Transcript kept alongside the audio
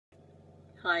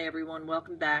Hi everyone,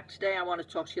 welcome back. Today I want to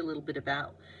talk to you a little bit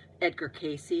about Edgar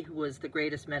Cayce, who was the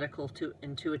greatest medical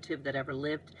intuitive that ever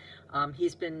lived.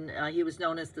 He was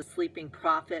known as the sleeping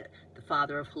prophet, the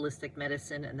father of holistic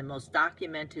medicine, and the most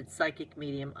documented psychic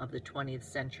medium of the 20th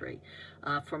century.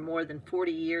 For more than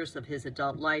 40 years of his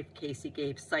adult life, Cayce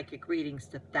gave psychic readings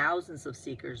to thousands of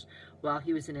seekers while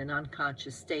he was in an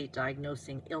unconscious state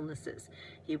diagnosing illnesses.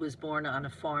 He was born on a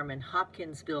farm in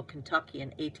Hopkinsville, Kentucky in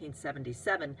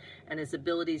 1877, and his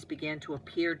abilities began to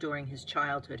appear during his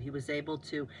childhood. He was able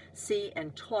to see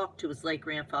and talk to his late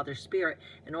grandfather's spirit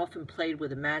and often played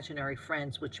with imaginary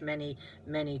friends, which many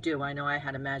do. I know I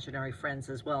had imaginary friends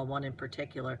as well, one in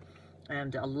particular.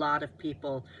 And a lot of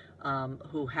people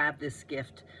who have this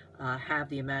gift have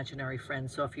the imaginary friend.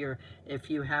 So if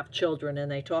you have children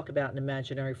and they talk about an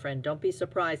imaginary friend, don't be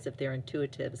surprised if they're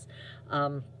intuitives.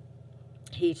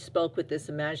 He spoke with this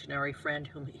imaginary friend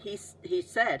whom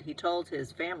he told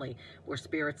his family were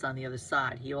spirits on the other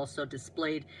side. He also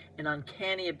displayed an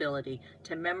uncanny ability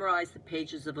to memorize the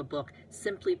pages of a book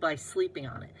simply by sleeping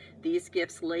on it. These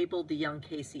gifts labeled the young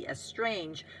Cayce as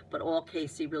strange, but all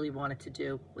Cayce really wanted to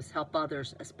do was help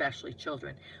others, especially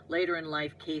children. Later in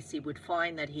life, Cayce would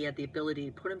find that he had the ability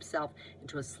to put himself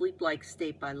into a sleep-like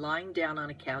state by lying down on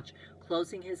a couch,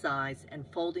 closing his eyes and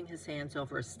folding his hands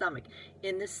over his stomach.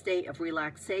 In this state of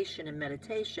relaxation and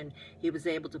meditation, he was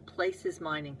able to place his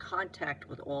mind in contact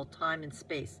with all time and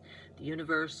space, the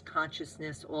universe,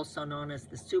 consciousness, also known as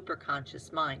the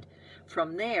superconscious mind.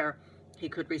 From there, he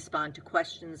could respond to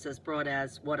questions as broad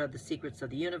as, what are the secrets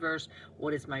of the universe?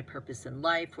 What is my purpose in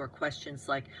life? Or questions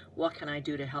like, what can I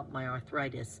do to help my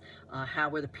arthritis? How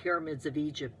were the pyramids of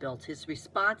Egypt built? His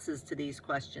responses to these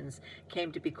questions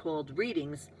came to be called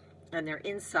readings, and their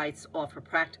insights offer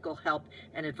practical help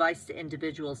and advice to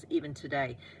individuals even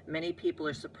today. Many people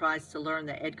are surprised to learn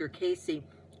that Edgar Cayce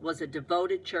was a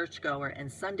devoted churchgoer and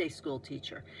Sunday school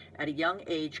teacher. At a young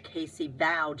age, Cayce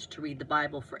vowed to read the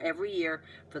Bible for every year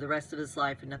for the rest of his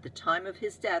life, and at the time of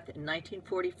his death in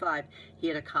 1945, he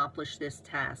had accomplished this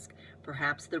task.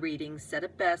 Perhaps the readings said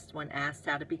it best when asked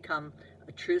how to become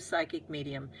a true psychic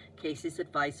medium. Cayce's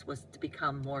advice was to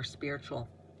become more spiritual.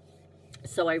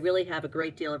 So I really have a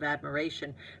great deal of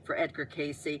admiration for Edgar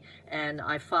Cayce, and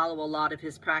I follow a lot of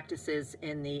his practices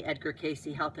in the Edgar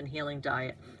Cayce Health and Healing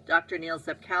Diet. Dr. Neil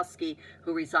Zepkowski,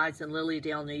 who resides in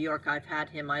Lilydale, New York, I've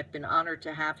been honored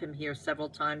to have him here several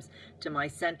times to my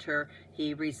center.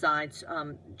 He resides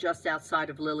just outside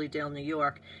of Lilydale, New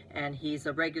York, and he's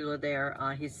a regular there.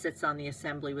 He sits on the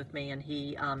assembly with me, and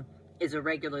he is a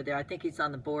regular there. I think he's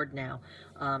on the board now.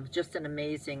 Just an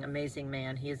amazing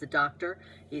man. He is a doctor.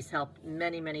 He's helped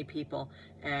many people,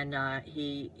 and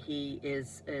he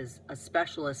is a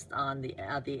specialist on the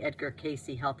Edgar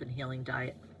Cayce Health and Healing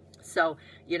Diet. So,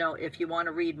 you know, if you want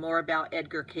to read more about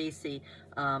Edgar Cayce,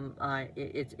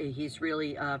 he's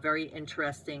really a very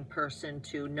interesting person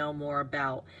to know more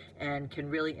about and can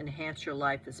really enhance your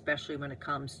life, especially when it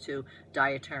comes to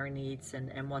dietary needs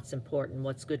and what's important,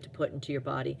 what's good to put into your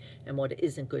body and what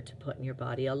isn't good to put in your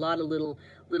body. A lot of little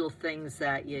things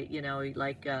that, you know,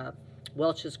 like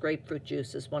Welch's grapefruit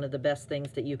juice is one of the best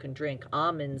things that you can drink.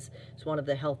 Almonds is one of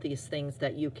the healthiest things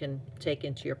that you can take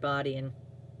into your body, and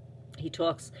he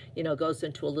talks, you know, goes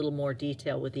into a little more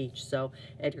detail with each. So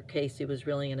Edgar Cayce was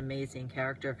really an amazing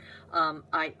character.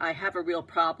 I have a real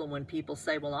problem when people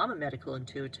say, well, I'm a medical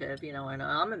intuitive, you know, and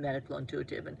I'm a medical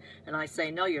intuitive. And I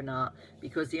say, no, you're not,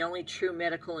 because the only true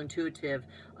medical intuitive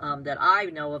that I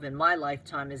know of in my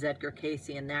lifetime is Edgar Cayce,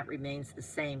 and that remains the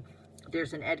same.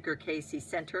 There's an Edgar Cayce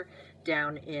Center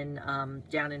down in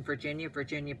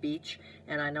Virginia Beach,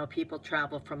 and I know people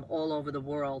travel from all over the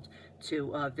world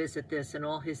to visit this, and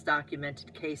all his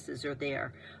documented cases are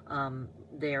there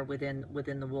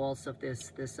within the walls of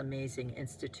this amazing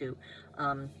institute.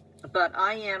 But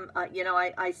I am, you know,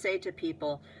 I say to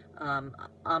people, I'm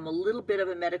a little bit of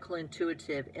a medical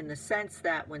intuitive in the sense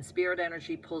that when spirit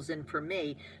energy pulls in for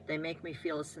me, they make me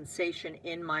feel a sensation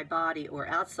in my body or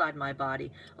outside my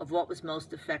body of what was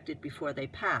most affected before they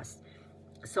passed.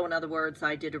 So in other words,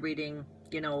 I did a reading,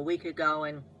 you know, a week ago,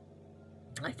 and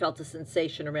I felt a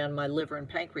sensation around my liver and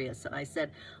pancreas, and I said,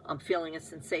 I'm feeling a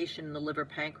sensation in the liver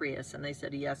pancreas, and they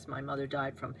said, yes, my mother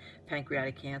died from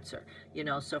pancreatic cancer. You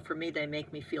know, so for me, they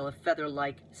make me feel a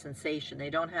feather-like sensation.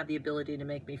 They don't have the ability to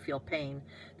make me feel pain.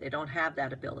 They don't have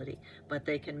that ability, but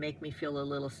they can make me feel a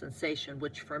little sensation,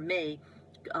 which for me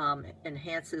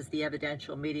enhances the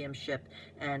evidential mediumship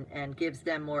and gives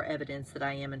them more evidence that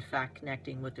I am in fact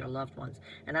connecting with their loved ones.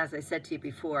 And as I said to you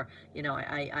before, you know,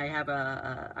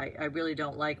 I really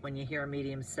don't like when you hear a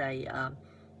medium say,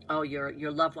 Oh,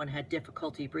 your loved one had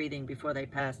difficulty breathing before they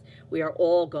passed. We are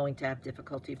all going to have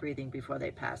difficulty breathing before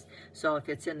they pass. So if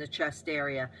it's in the chest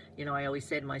area, you know, I always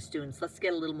say to my students, let's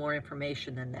get a little more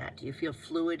information than that. Do you feel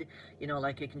fluid, you know,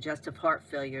 like a congestive heart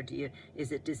failure?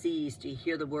 Is it disease? Do you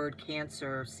hear the word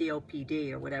cancer or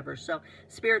COPD or whatever? So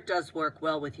spirit does work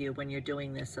well with you when you're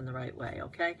doing this in the right way,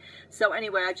 okay? So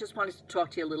anyway, I just wanted to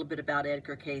talk to you a little bit about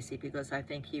Edgar Cayce, because I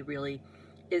think he really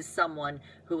is someone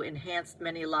who enhanced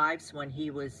many lives when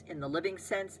he was in the living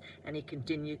sense, and he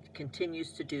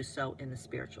continues to do so in the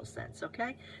spiritual sense,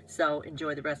 okay? So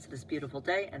enjoy the rest of this beautiful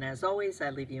day, and as always, I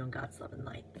leave you in God's love and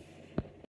light.